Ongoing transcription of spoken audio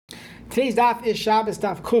Today's daf is Shabbos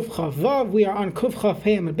daf Kuf Chav Vav. We are on Kuf Chav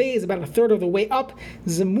Pei Amud Beis, about a third of the way up.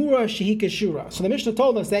 Zemura Shehi Keshura. So the Mishnah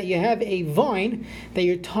told us that you have a vine that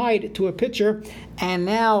you're tied to a pitcher, and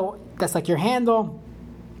now that's like your handle.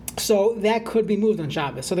 So that could be moved on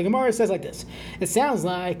Shabbos. So the Gemara says like this. It sounds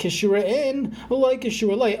like Keshura in, like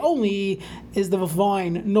Keshura lay. Only is the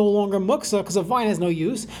vine no longer muksa because a vine has no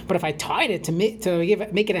use. But if I tied it to make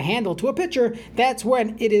it a handle to a pitcher, that's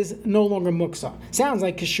when it is no longer muksa. Sounds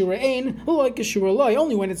like Keshura in, like Keshura lay.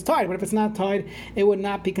 Only when it's tied. But if it's not tied, it would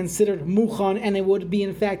not be considered muchan, and it would be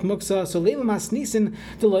in fact muksa. So leila masnisin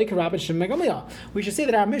to like Rabban Shimon ben Gamliel. We should say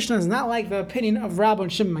that our Mishnah is not like the opinion of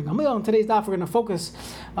Rabban Shimon ben Gamliel. In today's daf, we're going to focus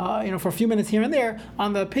for a few minutes here and there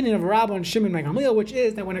on the opinion of Rabban Shimon ben Gamliel, which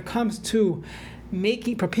is that when it comes to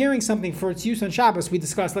preparing something for its use on Shabbos, we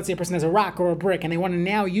discussed, let's say a person has a rock or a brick and they want to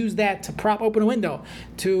now use that to prop open a window,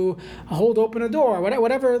 to hold open a door,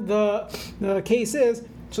 whatever the case is.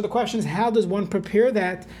 So the question is, how does one prepare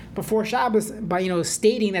that before Shabbos by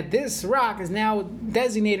stating that this rock is now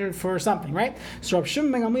designated for something, right? So Rabban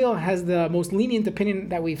Shimon ben Gamliel has the most lenient opinion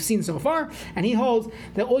that we've seen so far, and he holds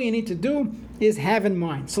that all you need to do is have in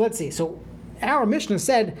mind. So let's see. So our Mishnah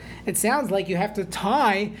said it sounds like you have to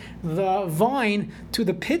tie the vine to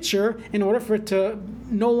the pitcher in order for it to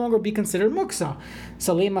no longer be considered muksa.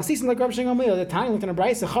 So the tiny looked in a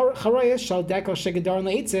brayso,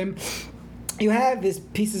 you have these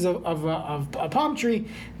pieces of a palm tree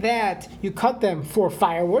that you cut them for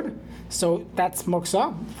firewood. So that's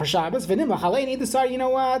muksa for Shabbos. V'nimla decide, you know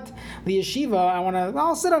what? The yeshiva,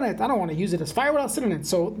 I'll sit on it. I don't want to use it as firewood. I'll sit on it.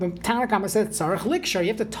 So the Tanna Kama said, tzarech likshar. You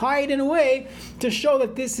have to tie it in a way to show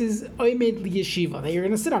that this is oimid yeshiva, that you're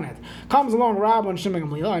going to sit on it. Comes along Rabban Shimon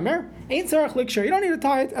ben Gamliel, Omer, ain't tzarech likshar. You don't need to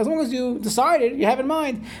tie it. As long as you decided, you have in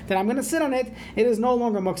mind that I'm going to sit on it, it is no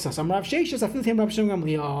longer muksa. So Rav Sheshes, I feel him Rav Shimon ben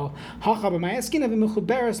Gamliel. Hacha b'mayaskin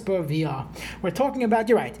v'mechuberes b'aviyah. We're talking about,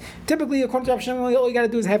 you're right. Typically, according to Rav Shimon ben Gamliel, all you got to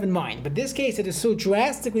do is have in mind. But in this case, it is so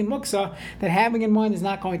drastically muksa that having in mind is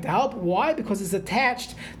not going to help. Why? Because it's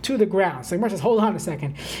attached to the ground. So the Gemara says, hold on a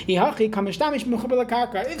second.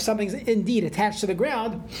 If something's indeed attached to the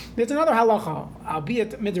ground, there's another halacha,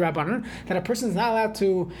 albeit midrabanan, that a person is not allowed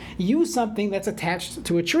to use something that's attached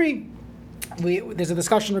to a tree. There's a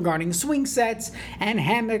discussion regarding swing sets and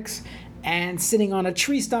hammocks and sitting on a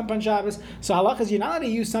tree stump on Shabbos. So halacha is you're not allowed to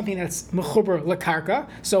use something that's mechuber lekarka.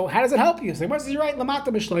 So how does it help you? So the you're right, lamata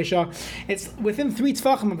b'shloisha. It's within 3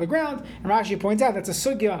 tefachim of the ground. And Rashi points out that's a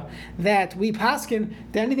sugya that we paskin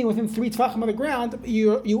that anything within 3 tefachim of the ground,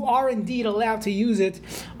 you are indeed allowed to use it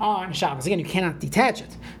on Shabbos. Again, you cannot detach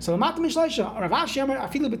it. So lamata b'shloisha. Rav Ashi Amar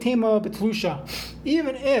afilu b'tema b'tlusha.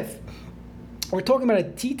 Even if we're talking about a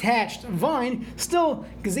detached vine, still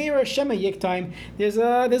Gzeira Shema Yiktaim. There's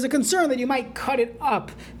a concern that you might cut it up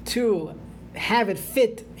to have it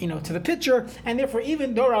fit, to the pitcher, and therefore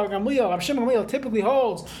even though Rav Shimon ben Gamliel typically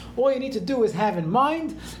holds all you need to do is have in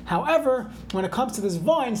mind. However, when it comes to this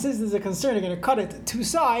vine, since there's a concern, you're going to cut it to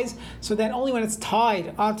size so that only when it's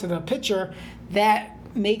tied onto the pitcher that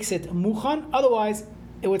makes it muchan. Otherwise,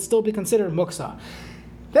 it would still be considered muksa.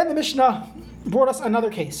 Then the Mishnah brought us another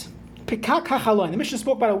case. The Mishnah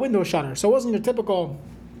spoke about a window shutter. So it wasn't your typical,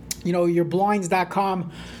 your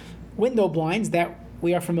blinds.com window blinds that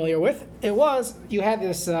we are familiar with. It was, you had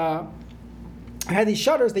this, had these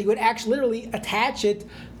shutters that you would actually literally attach it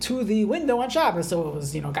to the window on Shabbos. So it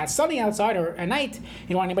was, got sunny outside or at night, you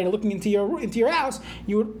don't want anybody looking into your house,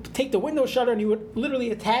 you would take the window shutter and you would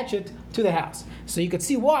literally attach it to the house. So you could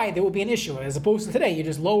see why there would be an issue. As opposed to today, you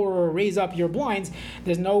just lower or raise up your blinds.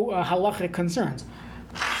 There's no halachic concerns.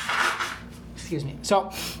 Excuse me.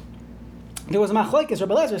 So there was a machlokes.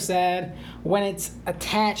 Rabbi Eliezer said when it's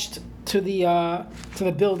attached to the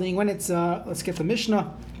building, when it's let's get the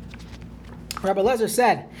Mishnah. Rabbi Eliezer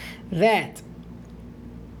said that.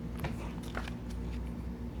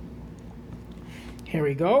 Here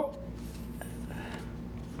we go.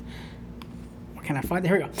 Where can I find it?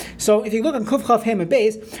 Here we go. So if you look on Kuf Chav Hem and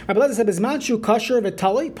Beis, Rabbi Eliezer said Bizmanshu kasher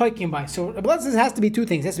v'tali paikim by. So Rabbi Eliezer has to be two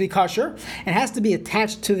things. It has to be kasher. It has to be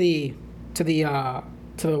attached to the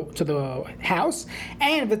house,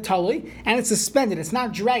 and the tully, and it's suspended. It's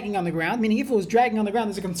not dragging on the ground. Meaning, if it was dragging on the ground,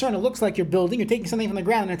 there's a concern. It looks like you're taking something from the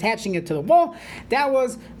ground and attaching it to the wall. That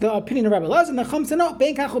was the opinion of Rabbi Eliezer. And the Chum said, no,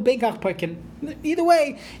 either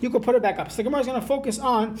way, you could put it back up. So the Gemara is going to focus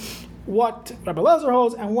on what Rabbi Eliezer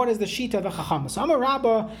holds and what is the shita of the Chacham. So Amar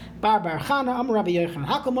Rabba Bar Chana, Amar Rabbi Yochanan.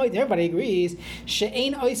 Hakamoi, everybody agrees.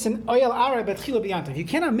 She'ein oisen oyel aray betchila b'yantav. You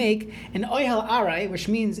cannot make an oyel aray, which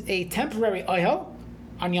means a temporary oyel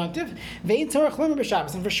on Yontiv. Ve'in tzarech lemer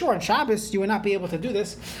b'Shabbos. And for sure, on Shabbos you would not be able to do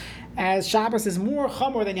this, as Shabbos is more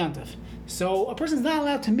chamor than Yontiv. So a person's not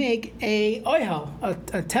allowed to make a oihel,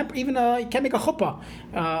 a temp, even you can't make a chuppah,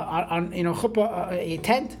 chuppah, a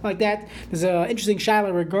tent like that. There's an interesting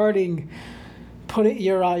shaila regarding putting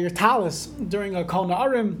your talus during a kol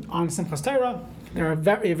na'arim on Simchas Torah. There are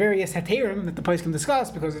various heterim that the place can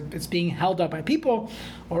discuss because it's being held up by people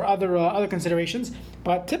or other considerations.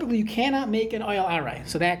 But typically, you cannot make an oil aray.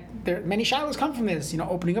 So that many shilas come from this.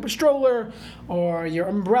 Opening up a stroller or your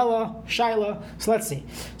umbrella shilah. So let's see.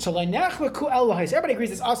 So everybody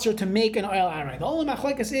agrees it's usher to make an oil aray. The only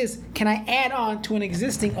machlekes is, can I add on to an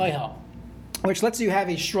existing oil? Which, let's say you have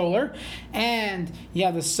a stroller and you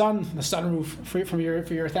have the sunroof for your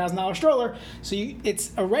 $1,000 stroller, so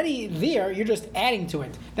it's already there. You're just adding to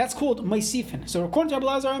it. That's called meisifin. So according to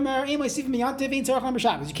Rabbi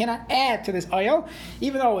Elazar, you cannot add to this oil,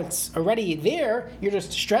 even though it's already there. You're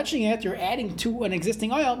just stretching it. You're adding to an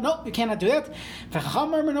existing oil. No, you cannot do that.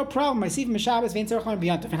 No problem. And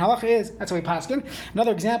halacha is, that's how we paskin.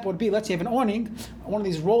 Another example would be, let's say you have an awning, one of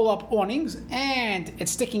these roll-up awnings, and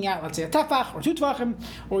it's sticking out. Let's say a tefach or 2 tvachim,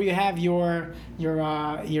 or you have your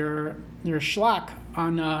shlak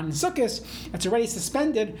on Sukkos, it's already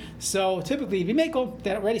suspended. So typically, v'mekel,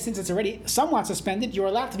 that already, since it's already somewhat suspended, you're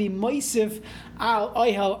allowed to be moisif al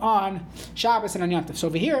oihel on Shabbos and on Yom Tov. So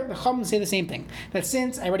over here, the Chum say the same thing. That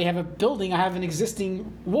since I already have a building, I have an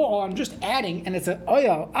existing wall, I'm just adding, and it's an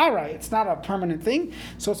oil aray. It's not a permanent thing,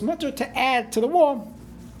 so it's mutter to add to the wall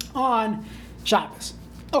on Shabbos.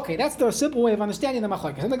 Okay, that's the simple way of understanding the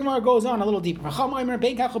machlekes. And the Gemara goes on a little deeper.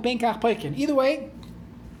 Either way,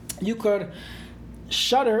 you could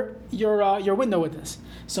shutter your window with this.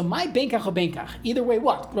 So my benkach or benkach. Either way,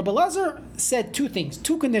 what? Rabbi Elazar said 2 things,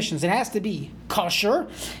 2 conditions. It has to be kosher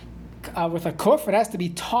with a kuf. It has to be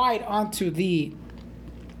tied onto the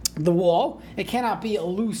wall. It cannot be a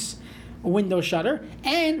loose window shutter.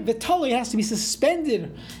 And the tali has to be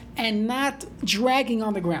suspended and not dragging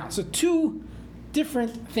on the ground. So 2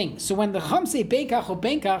 different things. So when the Chum say benkach or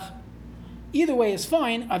benkach, either way is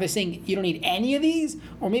fine. Are they saying you don't need any of these,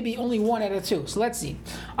 or maybe only 1 out of 2? So let's see.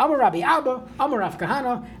 Amar Rabbi Abba, Amar Rav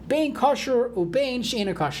Kahana, bein kosher ubein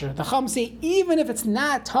she'ena kosher. The Chum say even if it's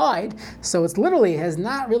not tied, so it's literally has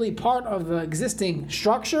not really part of the existing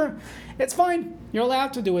structure, it's fine. You're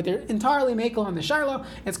allowed to do it. They're entirely makel on the shiloh.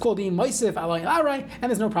 It's called the moisif alay aray,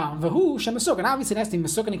 and there's no problem. Vahu shemasuk, and obviously it has to be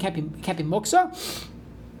masuk and it can't be muksa.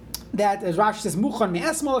 That, as Rashi says, muchan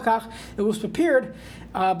me'es malakach, it was prepared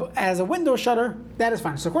as a window shutter. That is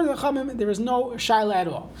fine. So according to the Chamim, there is no shaila at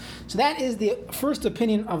all. So that is the first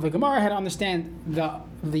opinion of the Gemara, how to understand the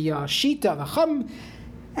shita, the Chum,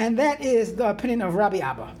 and that is the opinion of Rabbi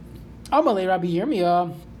Abba. Amalei Rabbi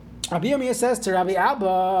Yirmiyah. Rabbi Yirmiyah says to Rabbi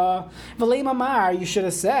Abba, V'lei mamar, you should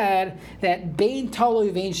have said that bein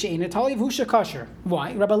taloi vein she'ena taloi v'hu kosher.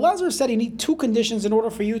 Why? Rabbi Elazar said you need 2 conditions in order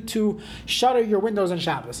for you to shutter your windows on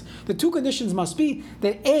Shabbos. The 2 conditions must be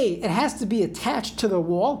that A, it has to be attached to the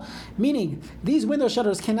wall, meaning these window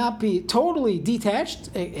shutters cannot be totally detached.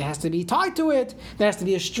 It has to be tied to it. There has to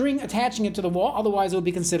be a string attaching it to the wall, otherwise it will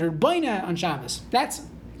be considered baina on Shabbos. That's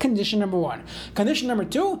condition number 1. Condition number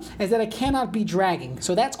 2 is that it cannot be dragging.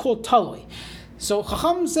 So that's called taloi. So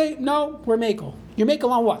Chacham say, no, we're makel. You're makel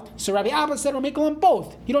on what? So Rabbi Abba said we're makel on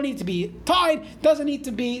both. You don't need to be tied, doesn't need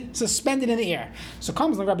to be suspended in the air. So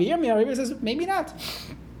comes like Rabbi Yirmiyah, Rabbi says, maybe not.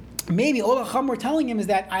 Maybe all the Chacham were telling him is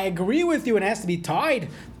that I agree with you, it has to be tied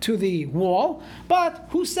to the wall, but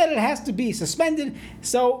who said it has to be suspended?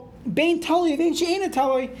 So bein taloi, bein she'ena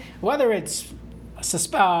taloi, whether it's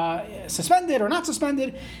suspended or not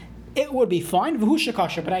suspended, it would be fine.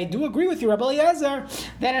 But I do agree with you, Rabbi Eliezer,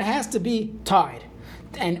 that it has to be tied.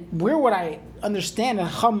 And where would I understand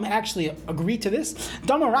that Chum actually agree to this?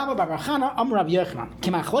 Dama Rabba Bar Chana, Rabbi Yochanan.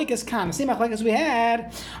 Kimachloikas Kan, the same machlokes we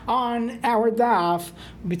had on our daf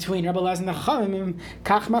between Rabbi Eliezer and the Chum.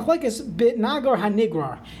 Kach machlokes bit nagar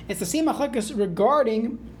hanigrar. It's the same machlokes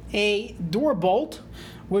regarding a door bolt,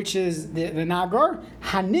 which is the nagar,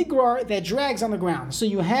 hanigrar, that drags on the ground. So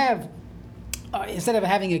you have, instead of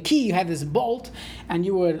having a key, you have this bolt, and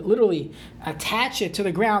you would literally attach it to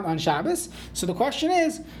the ground on Shabbos. So the question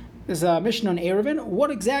is, there's a Mishnah on Erevin,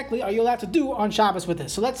 what exactly are you allowed to do on Shabbos with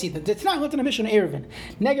this? So let's see, tonight we went to the Mishnah on Erevin.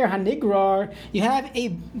 Neger hanigrar, you have a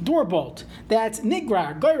door bolt that's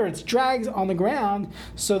nigrar, goyretz, drags on the ground.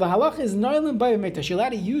 So the halach is noilim bayametash. You're allowed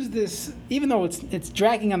to use this, even though it's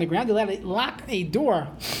dragging on the ground, you're allowed to lock a door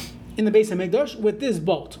in the base of Mikdash with this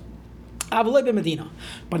bolt. Medina.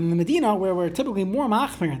 But in the Medina, where we're typically more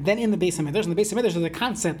machmir than in the Beis HaMikdash, in the Beis HaMikdash there's a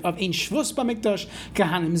concept of ein shvus b'mikdash,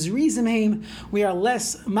 kahanim zrizim heim. We are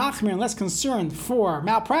less machmir and less concerned for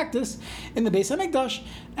malpractice in the Beis HaMikdash,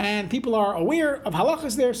 and people are aware of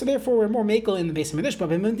halachas there, so therefore we're more makel in the Beis HaMikdash.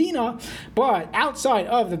 But in Medina, but outside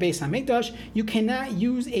of the Beis HaMikdash, you cannot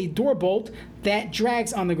use a door bolt that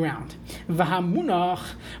drags on the ground.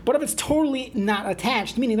 V'hamunach, but if it's totally not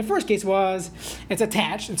attached, meaning the first case was it's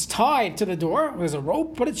attached, it's tied to the door, there's a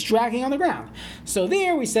rope, but it's dragging on the ground. So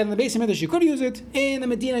there we said in the Beis HaMikdash you could use it, in the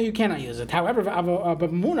Medina you cannot use it. However,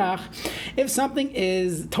 munach, if something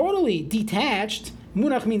is totally detached,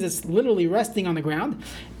 munach means it's literally resting on the ground.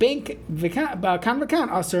 Bank kan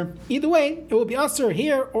aser. Either way, it will be aser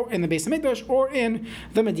here or in the Beis HaMikdash or in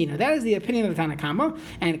the Medina. That is the opinion of the Tanna Kama,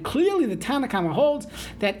 and clearly the Tanna Kama holds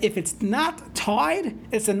that if it's not tied,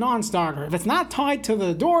 it's a non-starter. If it's not tied to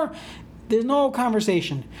the door, there's no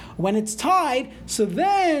conversation. When it's tied, so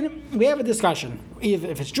then we have a discussion, either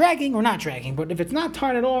if it's dragging or not dragging. But if it's not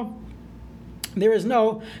tied at all, there is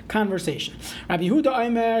no conversation. Rabbi Yehuda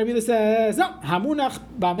Aimer, Rabbi Yehuda says, no, hamunach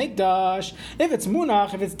b'mikdash. If it's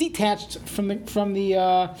munach, if it's detached from the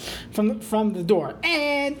door,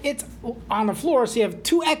 and it's on the floor, so you have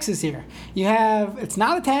two X's here. You have it's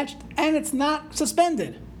not attached and it's not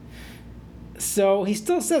suspended. So he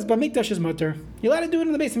still says b'mikdash is mutter. You're allowed to do it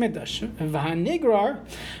in the Beis HaMikdash. V'hanigrar,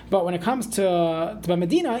 but when it comes to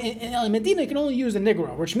Medina, in Medina you can only use the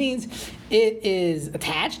nigrar, which means it is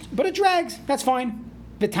attached, but it drags. That's fine.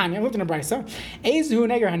 V'tanya, I looked in a brisa. Ezu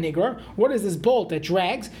neger hanigrar. What is this bolt that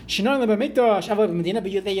drags? Shinon b'mikdash avle Medina,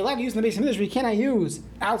 but you're allowed to use in the Beis HaMikdash, but you cannot use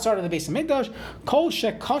outside of the Beis HaMikdash. Kol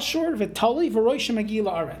shekashor v'tali v'roish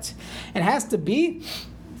megila aretz. It has to be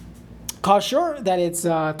kashor, that it's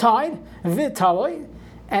tied, v'taloi,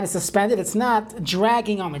 and it's suspended, it's not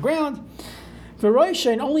dragging on the ground.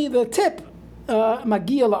 V'roisha, and only the tip,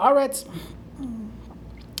 magia la'aretz,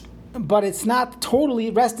 but it's not totally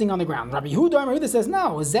resting on the ground. Rabbi Yehuda says,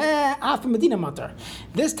 no, zeh af Medina mutter.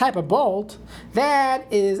 This type of bolt that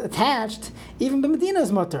is attached, even the Medina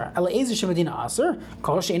is mutter. Medina aser,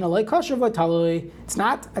 it's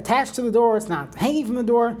not attached to the door, it's not hanging from the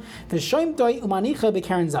door. You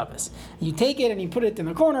take it and you put it in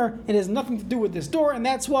the corner, it has nothing to do with this door, and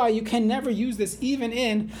that's why you can never use this even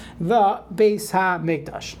in the Beis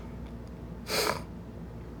HaMikdash.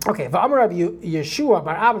 Okay, V'amar Rabbi Yeshua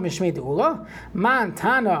bar Abba Mishmei Deula, Man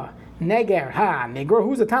Tana Neger Ha Nigro.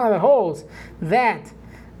 Who's the Tana that holds that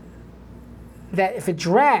if it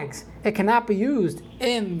drags, it cannot be used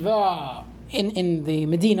in the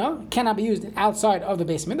Medina, cannot be used outside of the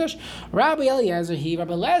Beis HaMikdash. Rabbi Eliezer,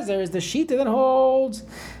 Rabbi Eliezer is the shita that holds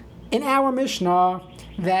in our Mishnah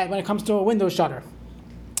that when it comes to a window shutter,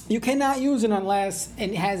 you cannot use it unless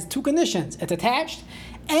it has two conditions: it's attached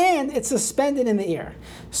and it's suspended in the air.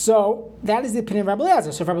 So that is the opinion of Rabbi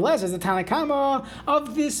Eliezer. So Rabbi Eliezer is the Tanna Kama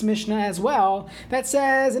of this Mishnah as well, that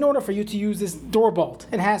says in order for you to use this door bolt,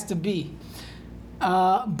 it has to be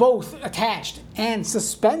both attached and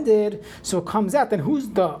suspended. So it comes out, then who's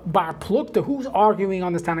the bar plukta? Who's arguing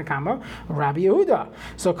on this Tanna Kama? Rabbi Yehuda.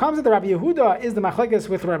 So it comes that the Rabbi Yehuda is the machlekes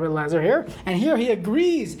with Rabbi Eliezer here, and here he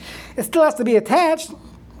agrees it still has to be attached.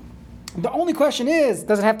 The only question is,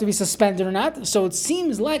 does it have to be suspended or not? So it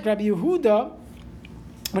seems like Rabbi Yehuda,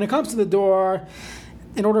 when it comes to the door,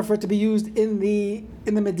 in order for it to be used in the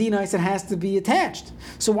Medina, he said it has to be attached.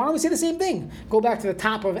 So why don't we say the same thing? Go back to the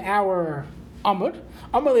top of our Amud.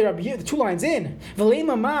 The two lines in. Maybe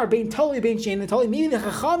the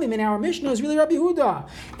Chachamim in our Mishnah is really Rabbi Yehuda.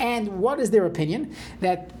 And what is their opinion?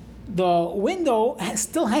 That the window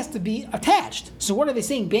still has to be attached. So what are they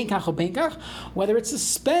saying? Benkach or benkach? Whether it's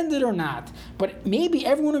suspended or not. But maybe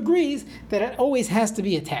everyone agrees that it always has to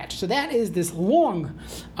be attached. So that is this long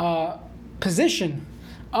position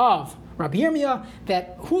of Rabbi Yirmiyah,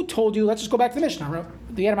 that who told you? Let's just go back to the Mishnah.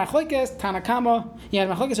 You had machlekes, Tanna Kama, you had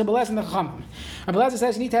machlekes, Rabbi Eliezer, and the Chachamim. Rabbi Eliezer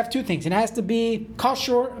says you need to have two things. It has to be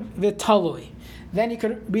kashor v'talui. Then you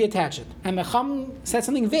could reattach it. And the Chacham said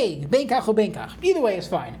something vague, benkach or benkach. Either way is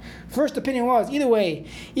fine. First opinion was, either way,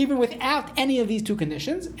 even without any of these two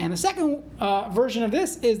conditions. And the second version of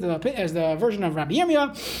this is the version of Rabbi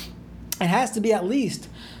Yirmiyah. It has to be at least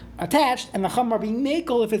attached, and the Chacham are being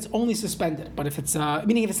makel if it's only suspended. But if it's,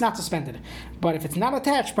 meaning if it's not suspended. But if it's not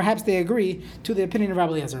attached, perhaps they agree to the opinion of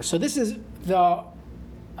Rabbi Eliezer. So this is the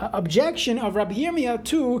objection of Rabbi Yirmiyah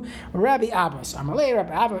to Rabbi Abbas. Amalei,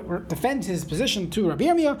 Rabbi Abbas defends his position to Rabbi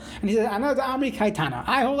Yirmiyah, and he says, "Another Amri Kaitana.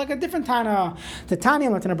 I hold like a different Tana. The Tanya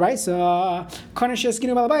went in a brisa. Karnishes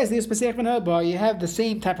Ginu Balabayas. You have the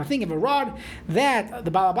same type of thing of a rod that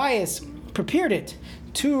the Balabayas prepared it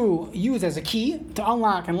to use as a key to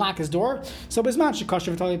unlock and lock his door. So Bisman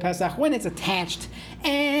Shekosher V'Tali Pesach, when it's attached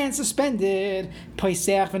and suspended,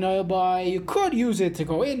 Pesach V'Noil Boy, you could use it to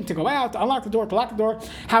go in, to go out, to unlock the door, to lock the door.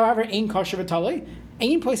 However, in Kosher V'Tali,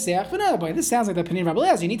 this sounds like the opinion of Rabbi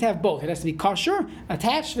Eliezer. You need to have both. It has to be kosher,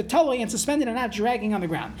 attached, v'taloi, and suspended and not dragging on the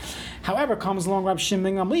ground. However, comes along Rabbi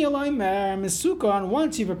Shimon Gamliel Misukon,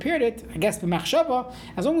 once you've prepared it, I guess the machshava,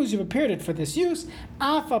 as long as you've prepared it for this use,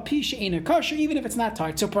 afa pisha ain't kosher, even if it's not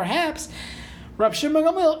tied. So perhaps Rabbi Shimon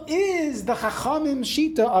Gamliel is the Chachamim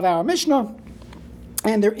Shita of our Mishnah.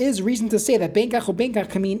 And there is reason to say that benkach or benkach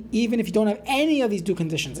can mean even if you don't have any of these two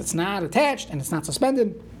conditions. It's not attached and it's not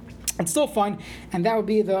suspended. It's still fine, and that would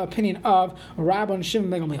be the opinion of Rabban Shimon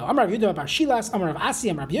ben Gamliel. Amar Rav Yehuda bar Shilas, Amar Rav Asi,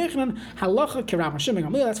 Amar Rav Yochanan, Halacha ki Rabban Shimon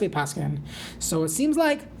ben Gamliel. That's what we paskin. So it seems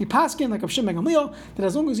like you paskin like Rav Shimon ben Gamliel that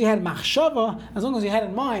as long as you had machshava, as long as you had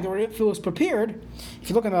in mind, or if it was prepared. If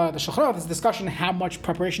you look at the Shulchan Aruch, this discussion how much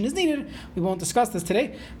preparation is needed. We won't discuss this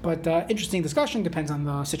today, but interesting discussion. Depends on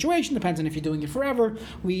the situation. Depends on if you're doing it forever.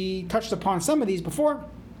 We touched upon some of these before.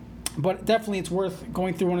 But definitely it's worth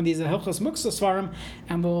going through one of these Hilchos Muktzah Svarim,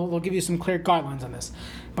 and we'll give you some clear guidelines on this.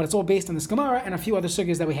 But it's all based on this Gemara and a few other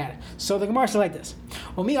sugyas that we had. So the Gemara said like this.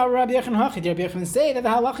 Rabbi Yochanan say that the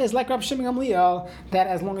halacha is like Rabbi Shimon Gamliel, that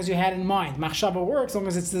as long as you had in mind, machshava works, as long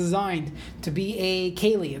as it's designed to be a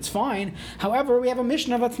keli, it's fine. However, we have a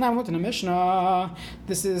Mishnah, Vatnam, in a Mishnah.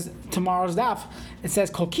 This is tomorrow's daf. It says,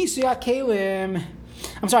 Kol kisuya kelim.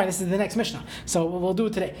 I'm sorry, this is the next Mishnah. So we'll do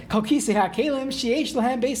it today. So you have a kisei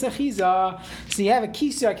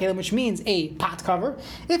kelim, which means a pot cover.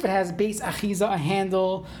 If it has beis achiza, a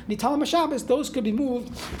handle, nitalim Shabbos, those could be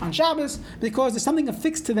moved on Shabbos because there's something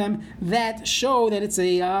affixed to them that show that it's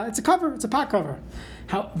a cover, it's a pot cover.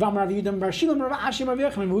 But it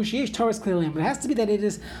has to be that it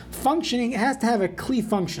is functioning, it has to have a kli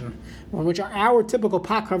function, which are our typical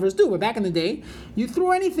pot covers do. But back in the day, you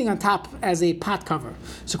threw anything on top as a pot cover.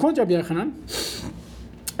 So according to Rabbi Yochanan,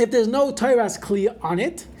 if there's no Torah's kli on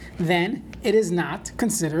it, then it is not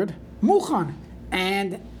considered muchan.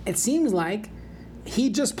 And it seems like he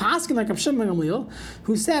just paskin like Rav Shimon ben Gamliel,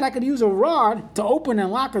 who said I could use a rod to open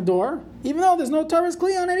and lock a door, even though there's no Torah's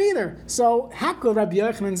kli on it either. So hakol Rabbi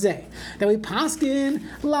Yochanan say that we paskin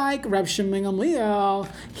like Rav Shimon ben Gamliel.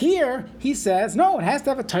 Here he says no, it has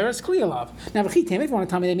to have a Torah's kli alav. Now if you want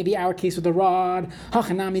to tell me that maybe our case with the rod,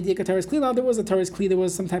 hachanami dika Torah's kli alav, there was a Torah's kli, there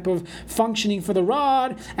was some type of functioning for the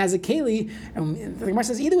rod as a keli. And the Gemara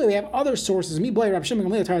says either way we have other sources. Me boy Rav Shimon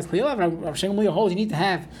ben Gamliel Torah's kli alav. Rav Shimon ben Gamliel holds you need to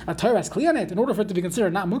have a Torah's kli on it in order for it to be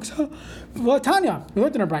considered not muksa. Well, Tanya, we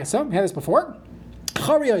learned in our brayso, we had this before.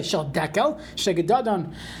 Chariyo shel dekel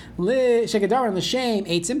shegadadan shegadaran l'shem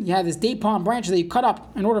eitzim. You have this date palm branch that you cut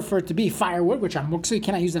up in order for it to be firewood, which on muksa you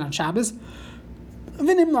cannot use it on Shabbos.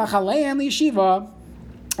 V'nim lachaleim liyeshiva.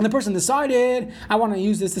 And the person decided, I want to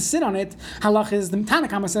use this to sit on it. Halach is the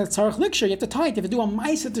Tanakama says tzarich liksher. You have to tie it. You have to do a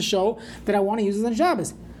ma'isa to show that I want to use it on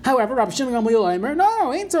Shabbos. However, Rabbi Shimon Gamliel Omer,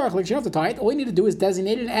 no, ain't tzarich liksher. You don't have to tie it. All you need to do is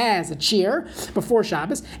designate it as a chair before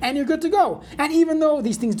Shabbos, and you're good to go. And even though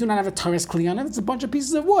these things do not have a Torah's kli on it, it's a bunch of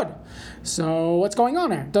pieces of wood. So what's going on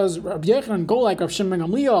there? Does Rabbi Yochanan go like Rabbi Shimon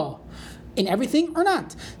Gamliel in everything or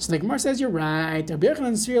not? So the Gemara says you're right. Rabbi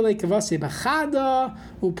Yochanan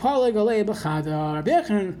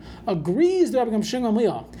agrees to Rabbi Shimon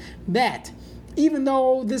Gamliel that even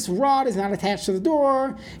though this rod is not attached to the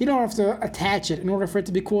door, you don't have to attach it in order for it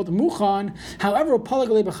to be called muchan. However,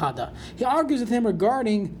 he argues with him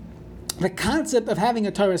regarding the concept of having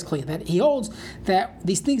a Torah's kli, that he holds that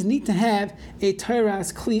these things need to have a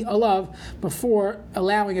Torah's kli alav before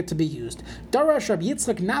allowing it to be used. Darash Rabbi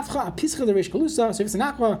Yitzchak Nafcha Apischa the Reish Galusa. So if it's an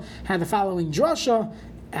Nafcha, had the following drasha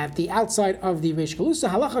at the outside of the Reish Galusa,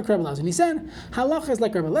 halacha Rabbi Eliezer. And he said, halacha is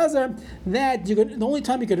like Rabbi Eliezer, that you could, the only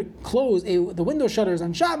time you could close the window shutters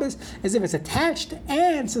on Shabbos is if it's attached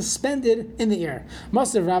and suspended in the air.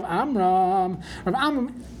 Master Rav Amram. Rav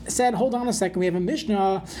Amram said, hold on a second, we have a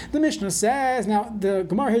Mishnah. The Mishnah says, now the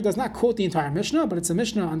Gemara here does not quote the entire Mishnah, but it's a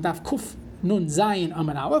Mishnah on Daf Kuf Nun Zayin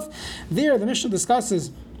Amar Aleph. There the Mishnah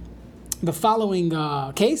discusses the following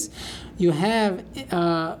case. You have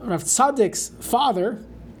Rav Tzadik's father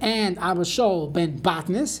and Abba Shaul ben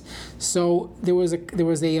Batnis. So there was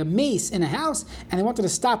a mace in a house, and they wanted to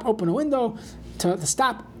stop open a window to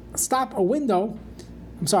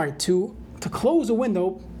close a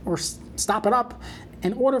window or stop it up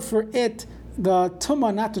in order for the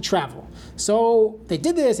tumah not to travel. So they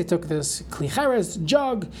did this. They took this kli cheres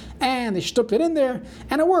jug and they stuck it in there,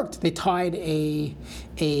 and it worked. They tied a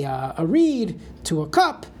a reed to a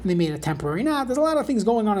cup, and they made a temporary knot. There's a lot of things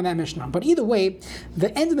going on in that Mishnah. But either way,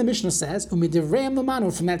 the end of the Mishnah says, from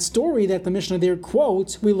that story that the Mishnah there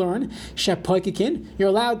quotes, we learn, you're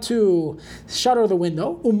allowed to shutter the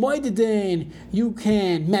window. You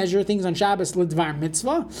can measure things on Shabbos, l'dvar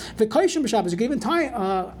mitzvah. The kaishim b'Shabbos, you can even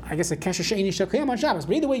tie, I guess, a kesher she'eni shekayam on Shabbos.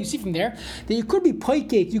 But either way, you see from there that you could be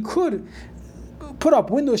poikek, you could put up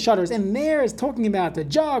window shutters, and there is talking about the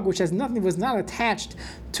jug, which was not attached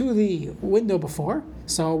to the window before.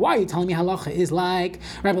 So why are you telling me halacha is like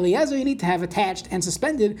Rabbi Eliezer? You need to have attached and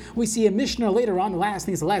suspended. We see a Mishnah later on, the last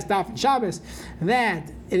daf in Shabbos,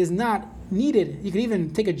 that it is not needed. You can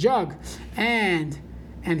even take a jug and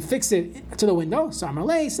fix it to the window. So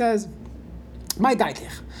Amalei says, "My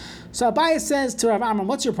daitich." So Abaye says to Rav Amram,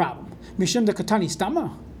 "What's your problem? Mishum de katani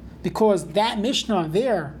stama." Because that Mishnah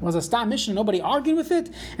there was a stam Mishnah, nobody argued with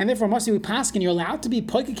it, and therefore must be paskin. You're allowed to be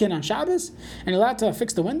poikekin on Shabbos, and you're allowed to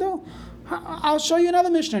fix the window. I'll show you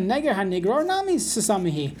another Mishnah, Neger HaNigra or Nami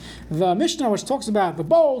Sisamihi. The Mishnah which talks about the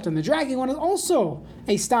bolt and the dragging one is also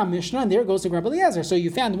a stam Mishnah, and there it goes to Rabbi Eliezer. So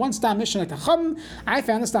you found one stam Mishnah like the Chum, I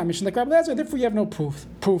found a stam Mishnah like Rabbi Eliezer, therefore you have no proof.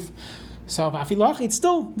 So there's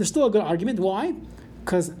still a good argument. Why?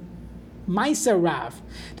 Because Ma'aser Rav.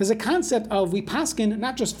 There's a concept of we paskin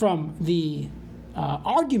not just from the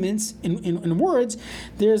arguments in words.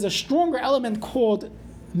 There's a stronger element called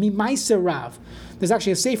Ma'aser Rav. There's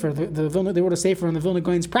actually a sefer. They wrote a sefer on the Vilna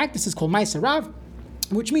Gaon's practices called Ma'aser Rav,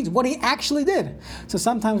 which means what he actually did. So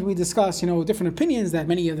sometimes we discuss, different opinions that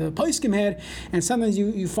many of the poskim had, and sometimes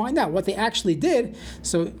you find out what they actually did.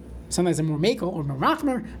 So sometimes they're more makel or more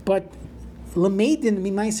machmer, but Lameidin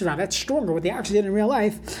Mimaiser Rav, that's stronger. What they actually did in real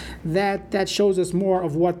life, that shows us more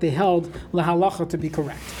of what they held lahalacha to be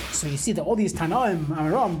correct. So you see that all these Tanaim,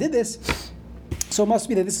 Amaram did this. So it must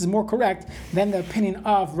be that this is more correct than the opinion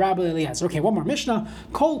of Rabbi Eliezer. Okay, one more Mishnah.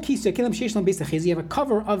 Kol kisya kilim sheishlam b'sachis. You have a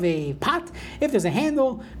cover of a pot. If there's a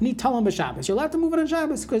handle, nitalam b'Shabbos. You're allowed to move it on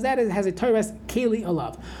Shabbos because that has a Torah's keli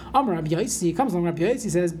alav. Amar Rabbi Yosi comes along. Rabbi Yosi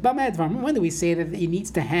says, when do we say that it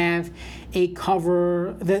needs to have a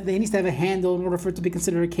cover? That it needs to have a handle in order for it to be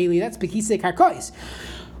considered a keli? That's b'kisei karkois.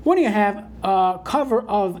 When do you have a cover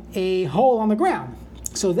of a hole on the ground?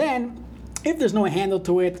 So then, if there's no handle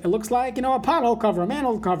to it, it looks like, a pothole cover, a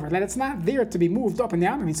manhole cover, that it's not there to be moved up and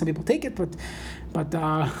down. I mean, some people take it, but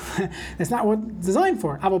that's not what it's designed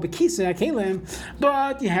for. But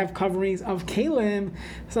you have coverings of kalim.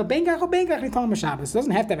 So it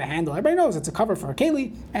doesn't have to have a handle. Everybody knows it's a cover for a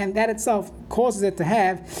keli, and that itself causes it to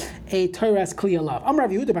have a Torah's kli alav. Amar Rav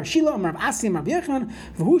Yehuda bar Shila, Amar Rav Asi, Amar Rav Yochanan,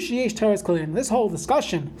 v'hu sheyesh Torah's kli. This whole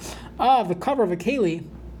discussion of the cover of a keli,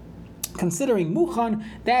 considering muchan,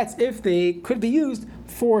 that's if they could be used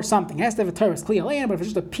for something. It has to have a Torah's kli alain, but if it's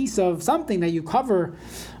just a piece of something that you cover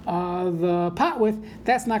the pot with,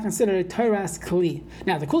 that's not considered a Torah's kli.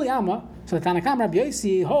 Now the Kuli Alma, so the Tanakam Rabbi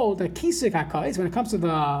Yosi hold that kisik hakais, when it comes to the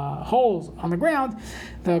holes on the ground,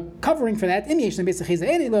 the covering for that, it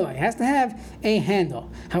has to have a handle.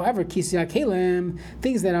 However, kisik kalim,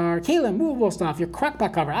 things that are kalim, movable stuff, your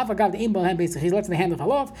crackpot cover, afagav the imbal hand basically lets the handle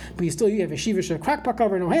fall off, but you have a shivish crackpot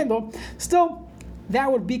cover, no handle, still that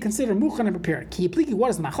would be considered muchan and prepared. Ki pliki, what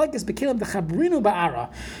is machlekes bekilim the chabrinu ba'ara?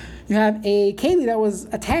 You have a keli that was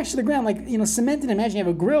attached to the ground, like cemented. Imagine you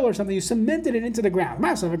have a grill or something. You cemented it into the ground.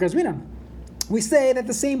 We say that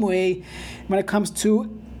the same way when it comes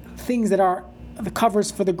to things that are the covers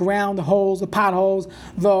for the ground, the holes, the potholes,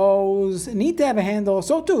 those need to have a handle.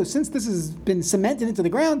 So too, since this has been cemented into the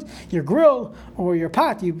ground, your grill or your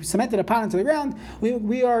pot, you cemented a pot into the ground,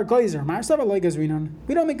 we are geyser. We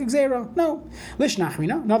don't make a gzera. No.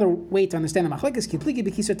 Lishnachrina. Another way to understand the machlekes kipliki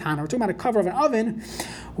b'kisar tana. We're talking about a cover of an oven,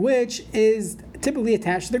 which is typically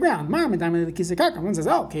attached to the ground. One says,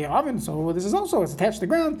 oh, okay, oven, so this is also it's attached to the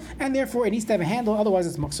ground, and therefore it needs to have a handle, otherwise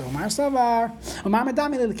it's mukso.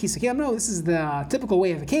 No, this is the typical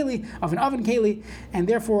way of a keli, of an oven keli, and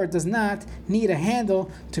therefore it does not need a handle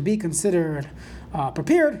to be considered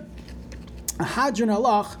prepared. Hadron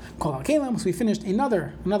alach kol hakelim. So we finished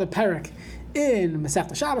another parak in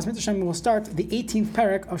Masechta Shabbos. We will start the 18th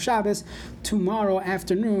parak of Shabbos tomorrow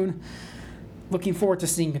afternoon. Looking forward to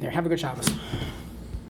seeing you there. Have a good Shabbos.